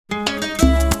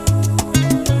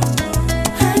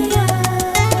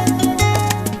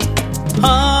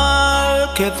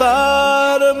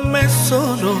quedarme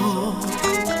solo,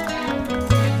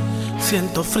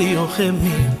 siento frío en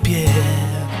mi piel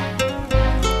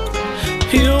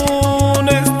y un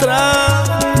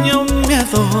extraño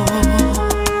miedo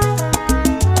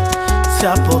se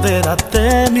apodera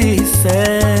de mi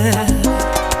ser.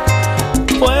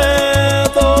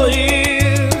 Puedo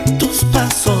oír tus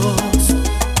pasos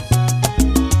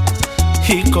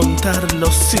y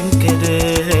contarlos sin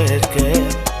querer, que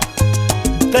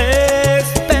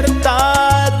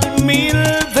despertar 1000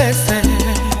 veces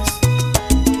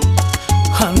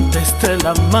antes del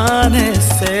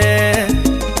amanecer.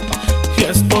 Y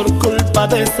es por culpa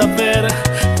de saber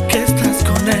que estás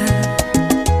con él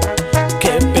que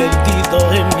he perdido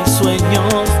en mis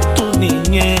sueños tu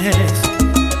niñez.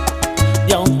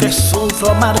 Y aunque sufro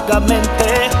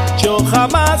amargamente, yo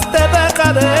jamás te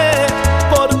dejaré,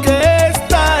 porque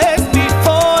esta es mi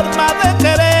forma de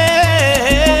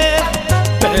querer.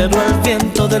 Pero el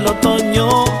viento del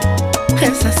otoño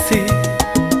es así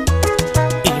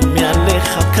y me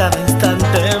aleja cada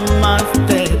instante más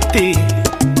de ti.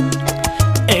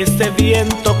 Ese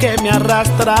viento que me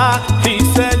arrastra y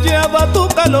se lleva tu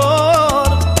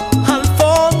calor al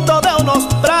fondo de unos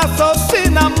brazos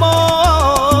sin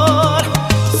amor,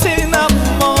 sin amor.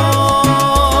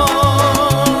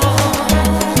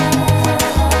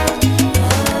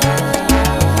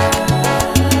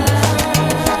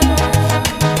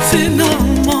 Sin amor.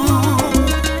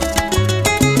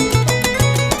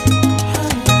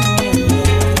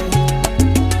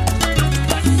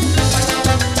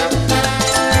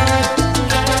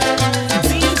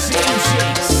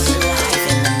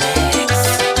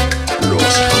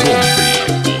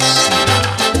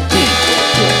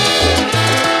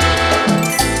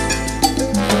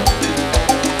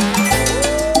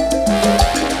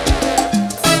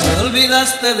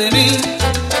 Olvidaste de mí,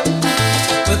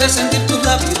 puedes sentir tus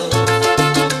labios.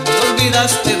 Te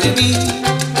olvidaste de mí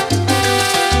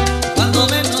cuando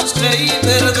menos creí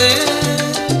perder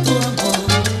tu amor.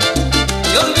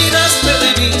 Te olvidaste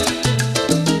de mí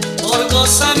por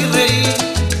gozar y reír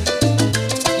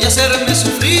y hacerme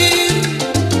sufrir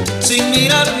sin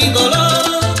mirar mi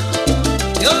dolor.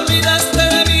 Te olvidaste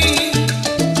de mí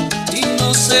y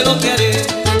no sé lo que haré.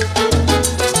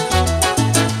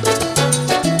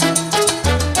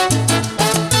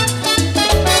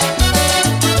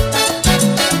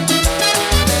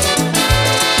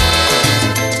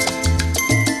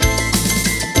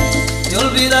 Te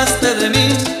olvidaste de mí,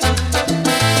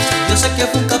 yo sé que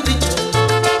fue un capricho.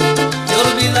 Te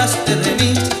olvidaste de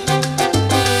mí,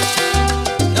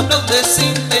 te aplaudes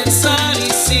sin pensar y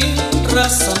sin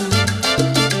razón.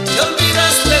 Te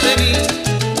olvidaste de mí,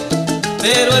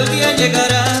 pero el día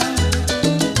llegará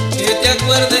que te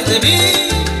acuerdes de mí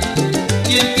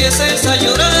y empieces a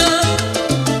llorar.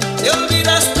 Te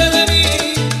olvidaste de mí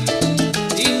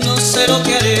y no sé lo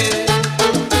que haré.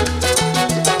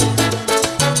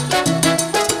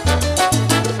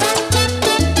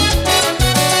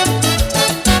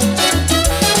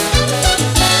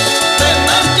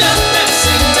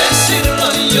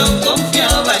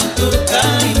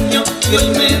 Y hoy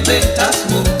me dejas,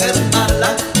 mujer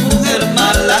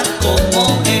mala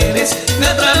como eres. Me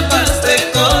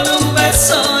atrapaste con un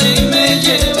beso y me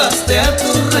llevaste a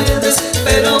tus redes,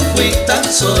 pero fui tan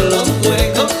solo un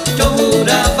juego. Yo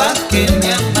juraba que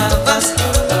me amabas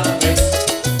cada vez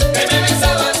que me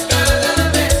besabas, cada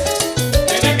vez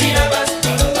que me mirabas,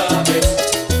 cada vez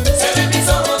se ven mis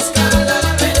ojos cada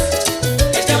vez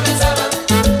que te abrazaba.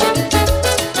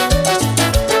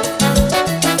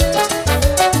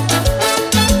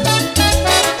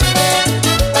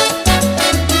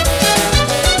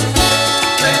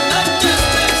 Te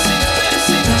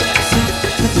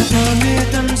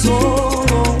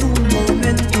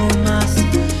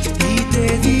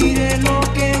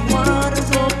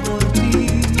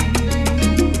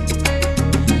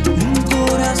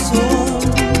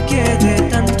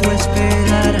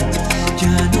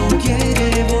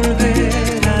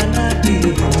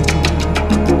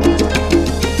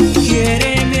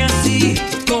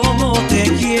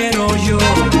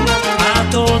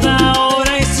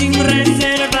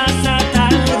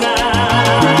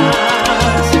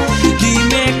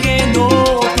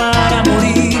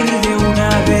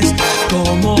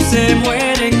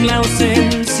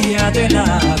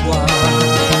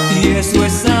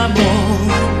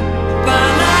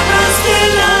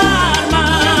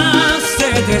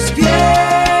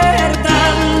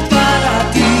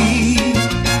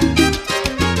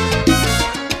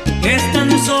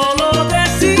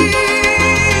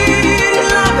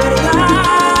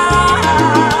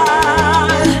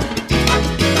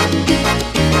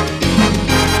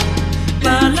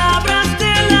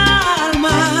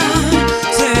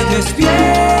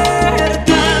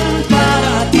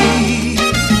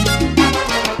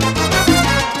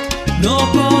No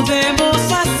podemos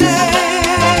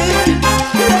hacer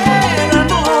del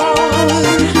amor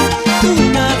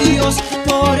un adiós,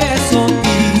 por eso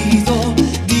pido,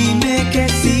 dime que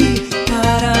sí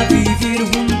para vivir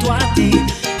junto a ti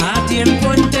a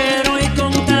tiempo entero y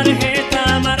con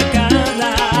tarjeta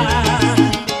marcada.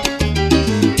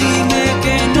 Dime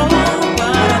que no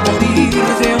para morir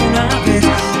de una vez,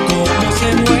 como se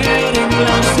muere en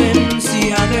la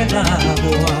ausencia del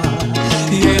agua,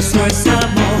 y eso es amor.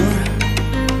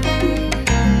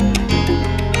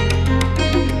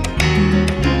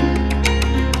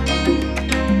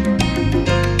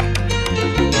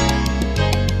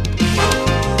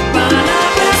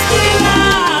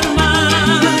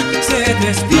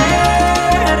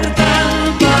 Despiertan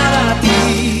para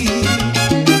ti,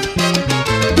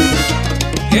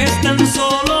 es tan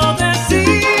solo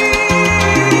decir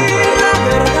la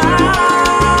verdad.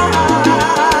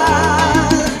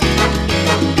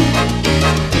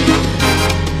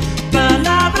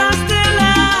 Palabras del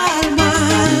alma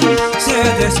se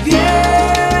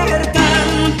despiertan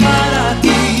para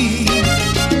ti.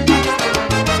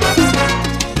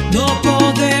 No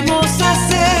podemos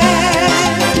hacer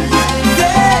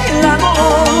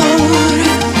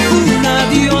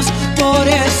por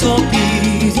eso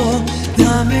pido,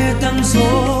 dame tan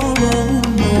solo un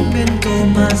momento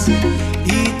más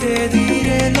y te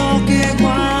diré lo que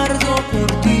guardo por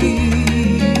ti.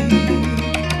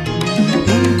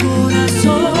 Un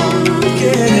corazón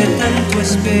que de tanto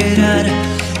esperar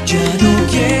ya no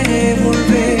quiere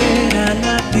volver a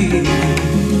latir,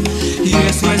 y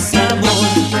eso es amor.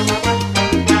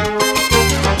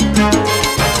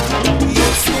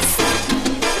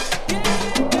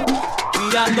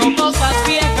 Cosas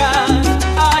viejas,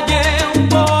 hallé un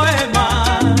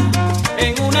poema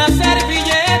en una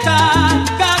servilleta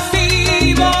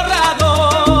casi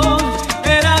borrado.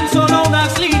 Eran solo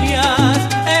unas líneas,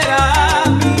 era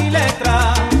mi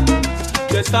letra.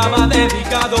 Yo estaba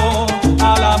dedicado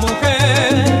a la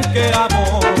mujer que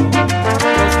amo.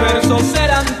 Los versos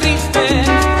eran tristes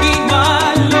y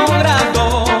mal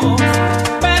logrados,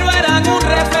 pero eran un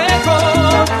reflejo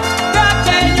de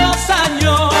aquellos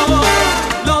años,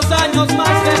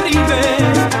 más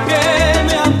terribles que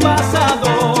me han pasado,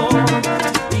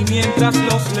 y mientras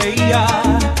los leía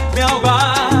me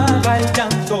ahogaba el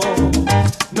llanto.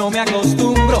 No me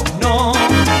acostumbro, no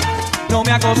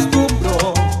me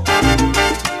acostumbro.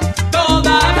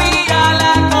 Todavía al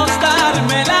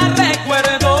acostarme la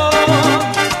recuerdo,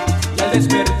 y al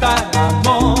despertar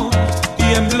amor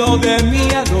tiemblo de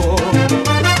miedo,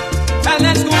 al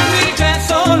descubrir que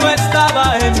solo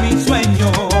estaba en mi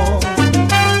sueño.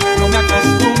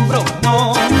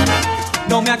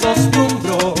 No me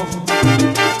acostumbro.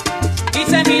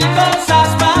 Hice mil cosas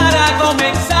para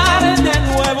comenzar de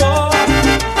nuevo.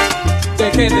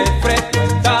 Dejé de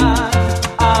frecuentar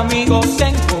amigos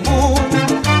en común,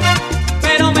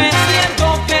 pero me siento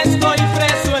que estoy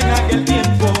preso en aquel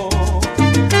tiempo.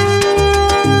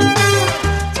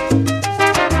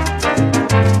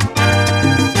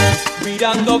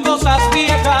 Mirando cosas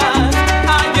viejas,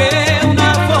 hallé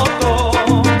una foto.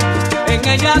 En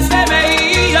ella se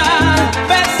veía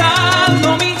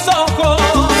besando mis ojos.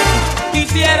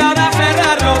 Quisiera ahora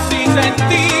cerrarlos y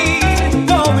sentir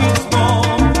lo mismo.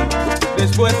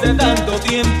 Después de tanto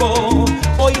tiempo,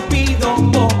 hoy pido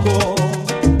un poco.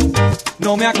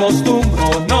 No me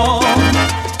acostumbro,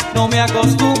 no me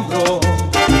acostumbro.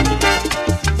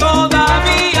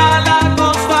 Todavía al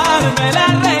acostarme la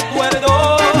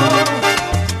recuerdo,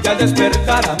 y al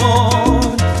despertar amor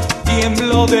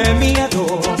tiemblo de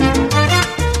miedo,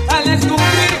 al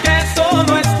descubrir que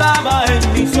solo estaba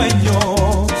en mis sueños.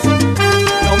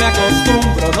 No me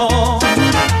acostumbro,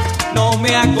 no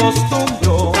me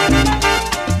acostumbro.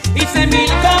 Hice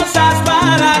mil cosas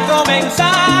para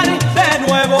comenzar de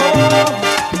nuevo.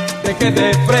 Dejé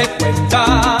de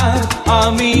frecuentar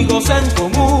amigos en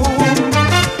común,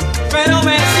 pero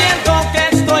me siento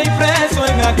que estoy preso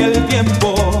en aquel tiempo.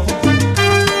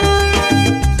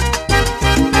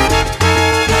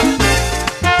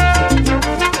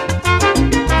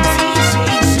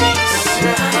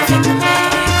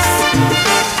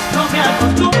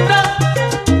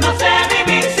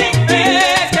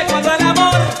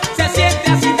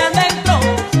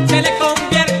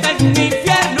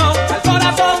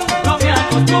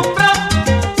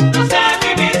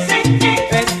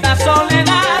 Estás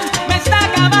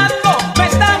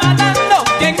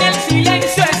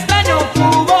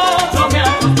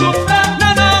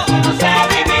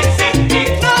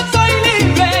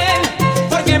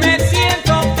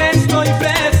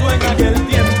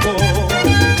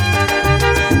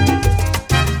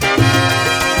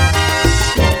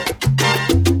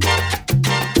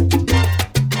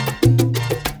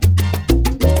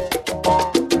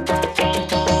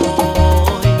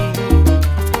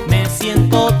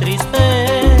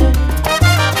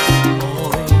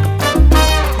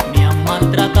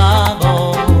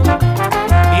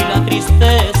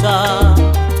tristeza,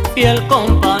 fiel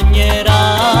compañera,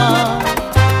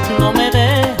 no me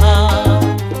deja,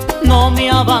 no me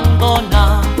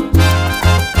abandona.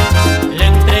 Le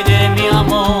entregué mi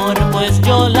amor, pues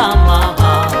yo la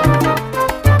amaba.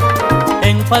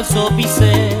 En falso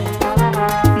pisé,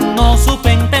 no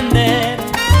supe entender.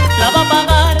 La va a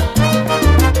pagar,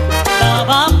 la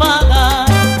va a pagar.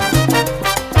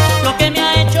 Lo que me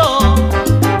ha hecho,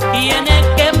 tiene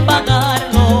que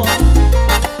pagarlo.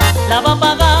 La va a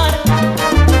pagar,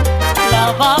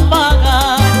 la va a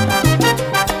pagar.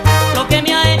 Lo que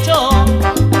me ha hecho,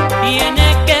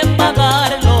 tiene que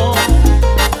pagarlo.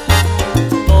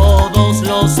 Todos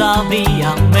lo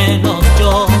sabían menos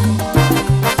yo.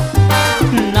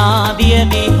 Nadie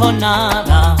dijo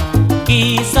nada,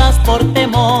 quizás por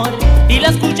temor, y la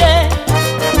escuché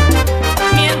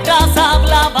mientras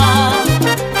hablaba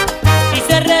y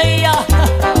se reía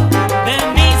de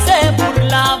mí, se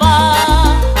burlaba.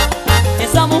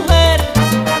 Esa mujer,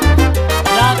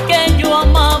 la que yo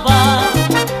amaba,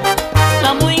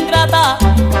 la muy ingrata,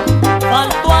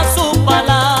 faltó a su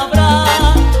palabra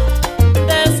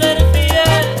de ser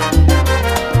fiel.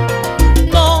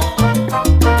 No,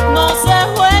 no se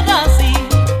juega así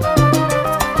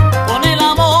con el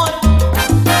amor,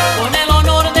 con el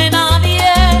honor de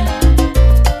nadie.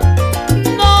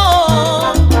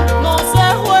 No, no se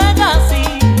juega así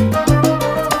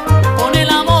con el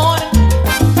amor,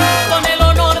 con el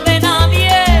honor de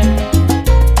nadie.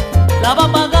 La va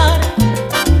a pagar,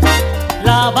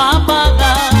 la va a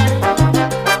pagar.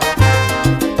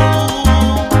 Tú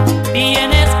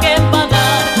tienes que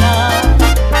pagarla.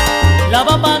 La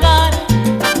va a pagar,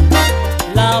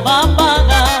 la va a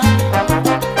pagar.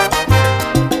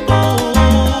 Tú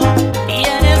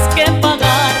tienes que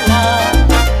pagarla.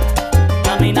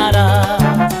 Caminarás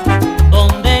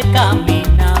donde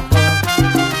caminas,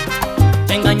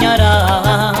 te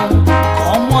engañarán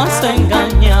como has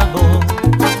engañado.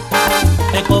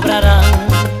 Te cobrarán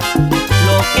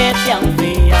lo que te han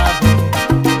fiado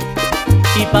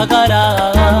y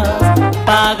pagarás,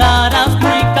 pagarás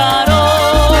muy caro.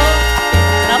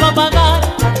 La va a pagar,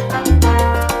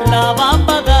 la va a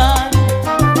pagar.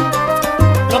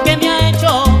 Lo que me ha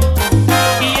hecho,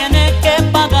 tiene que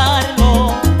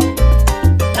pagarlo.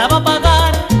 La va a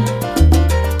pagar,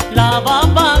 la va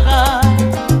a pagar.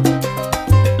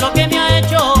 Lo que me ha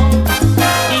hecho,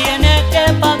 tiene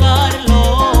que pagarlo.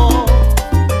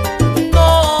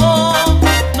 No,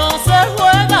 no se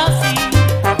juega así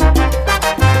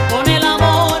con el amor.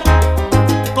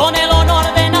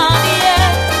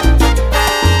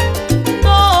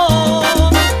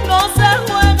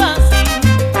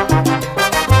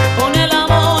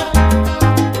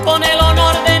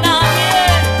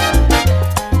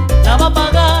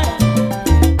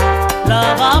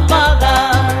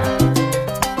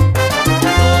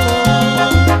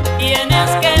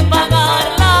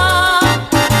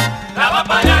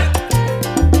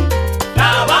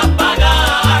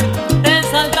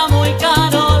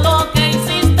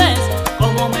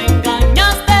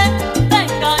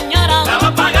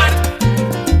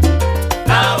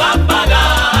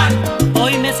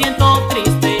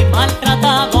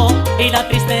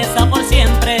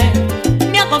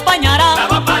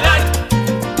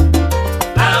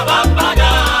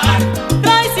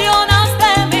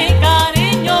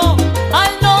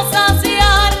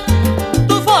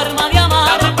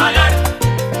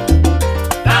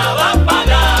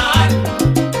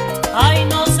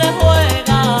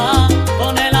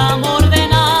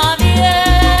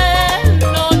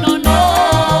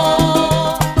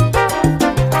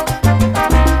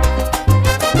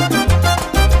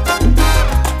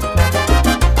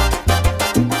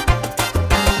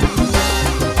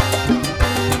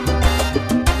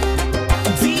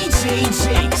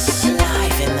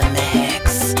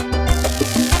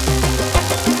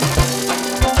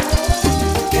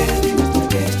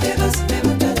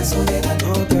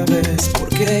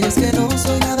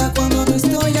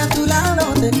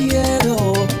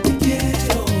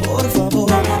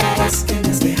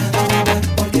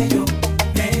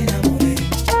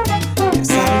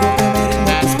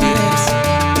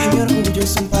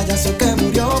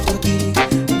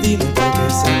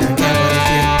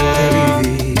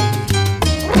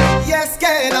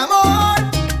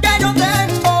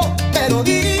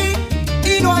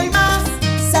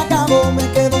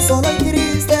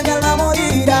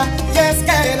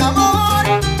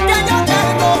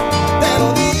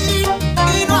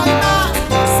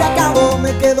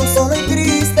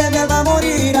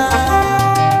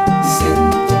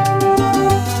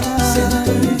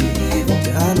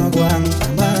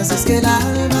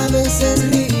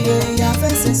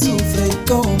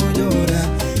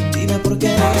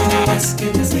 que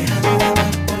me has dejado de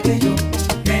amar porque yo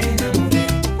me enamoré.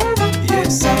 Y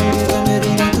esa duda me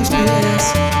vino a tus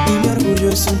pies y mi orgullo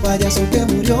es un payaso que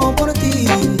murió por ti.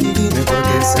 Dime por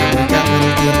qué se me acaba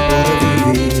el tiempo de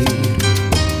vivir.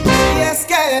 Y es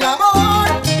que el amor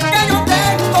que yo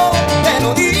tengo te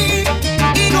lo di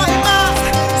y no hay más.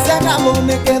 Se acabó,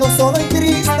 me quedo solo y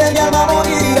triste, mi alma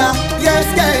morirá. Y es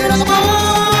que el amor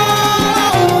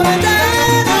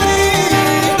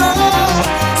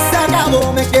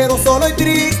me quedo solo y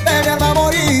triste, mi alma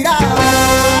morirá.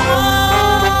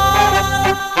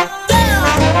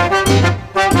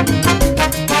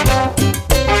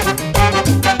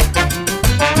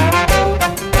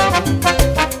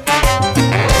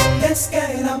 Es que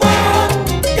el amor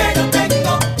que yo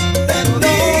tengo te lo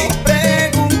di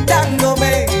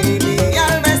preguntándome y mi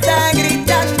alma está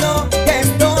gritando que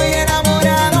estoy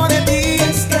enamorado de ti.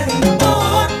 Es que el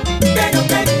amor que yo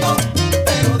tengo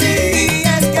te lo di.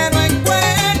 Es que no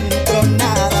encuentro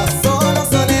nada, solo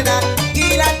soledad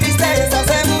y la tristeza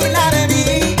se burla de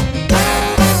mí.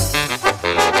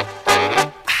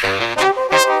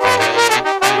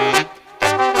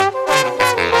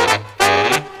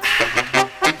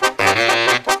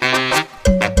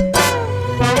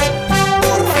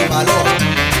 Por valor.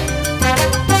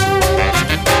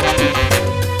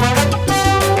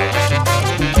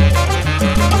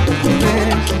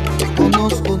 Te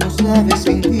conozco, no sabes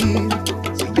fingir.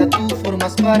 Si ya tú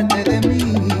formas parte de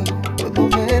mí, puedo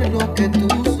ver lo que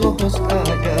tus ojos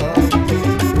callan.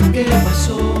 ¿Qué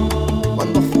pasó?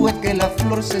 ¿Cuándo fue que la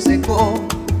flor se secó?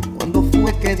 ¿Cuándo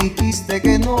fue que dijiste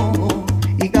que no?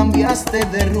 Y cambiaste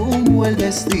de rumbo el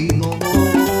destino.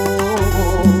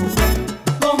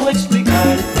 ¿Cómo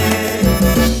explicarte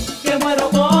que muero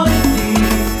por ti?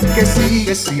 Que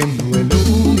sigue siendo el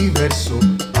universo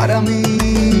para mí.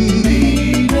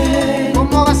 Dime,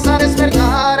 ¿Cómo vas a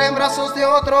despertar en brazos de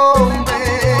otro hombre?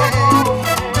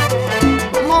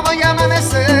 ¿Cómo voy a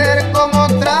amanecer con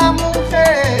otra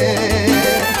mujer?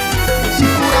 Si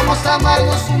juramos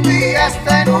amarnos un día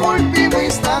hasta el último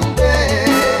instante,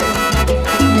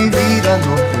 mi vida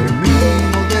no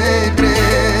termino de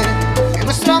creer que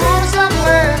nuestro amor se ha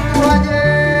muerto ayer.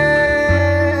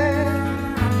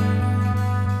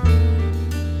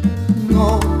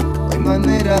 No hay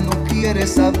manera, no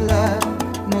quieres hablar.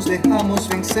 Nos dejamos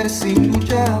vencer sin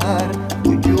luchar.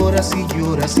 Tú lloras y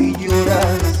lloras y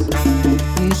lloras.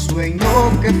 Un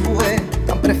sueño que fue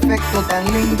tan perfecto, tan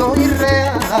lindo y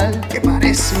real, que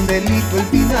parece un delito el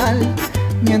final,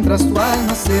 mientras tu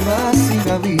alma se va sin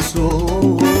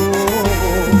aviso.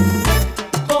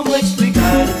 ¿cómo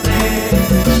explicarte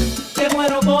que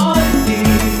muero por ti?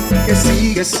 Que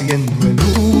sigue siendo el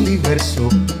universo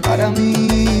para mí.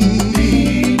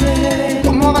 Dime,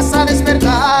 ¿Cómo vas a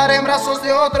despertar en brazos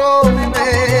de otro hombre?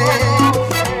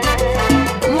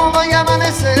 ¿Cómo voy a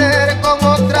amanecer con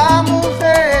otra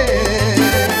mujer?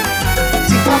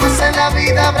 Si jamás en la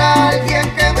vida habrá alguien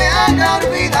que me haga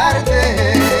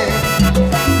olvidarte,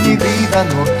 mi vida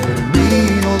no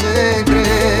termino de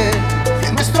creer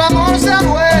que nuestro amor se ha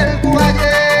vuelto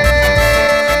ayer.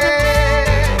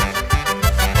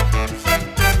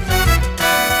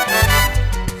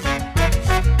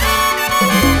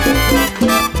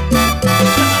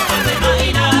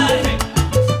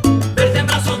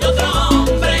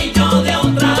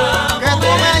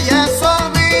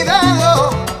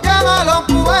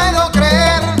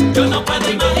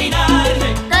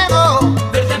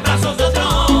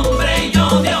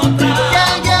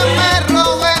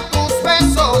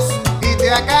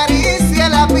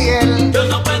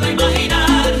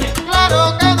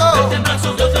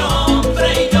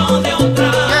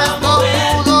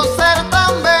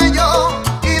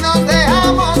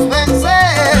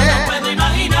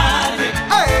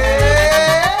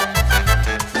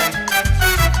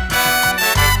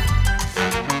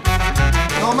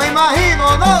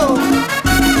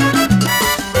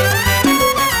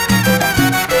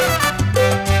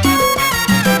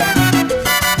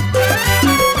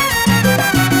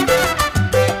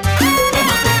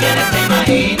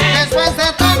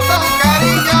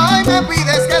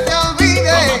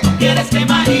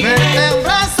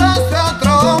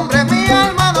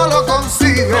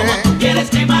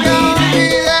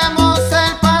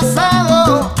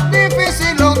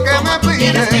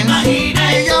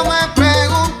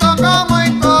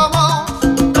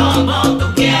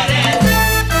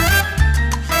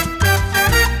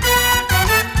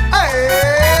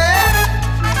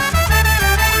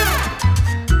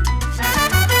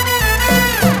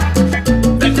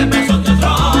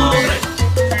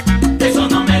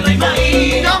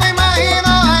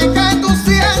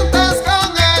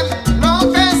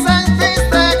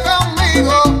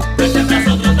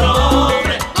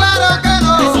 Claro que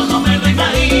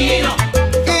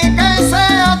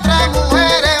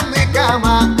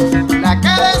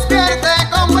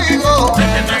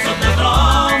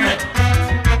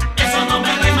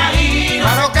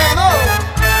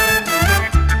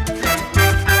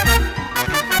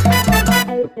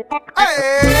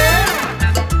Hey.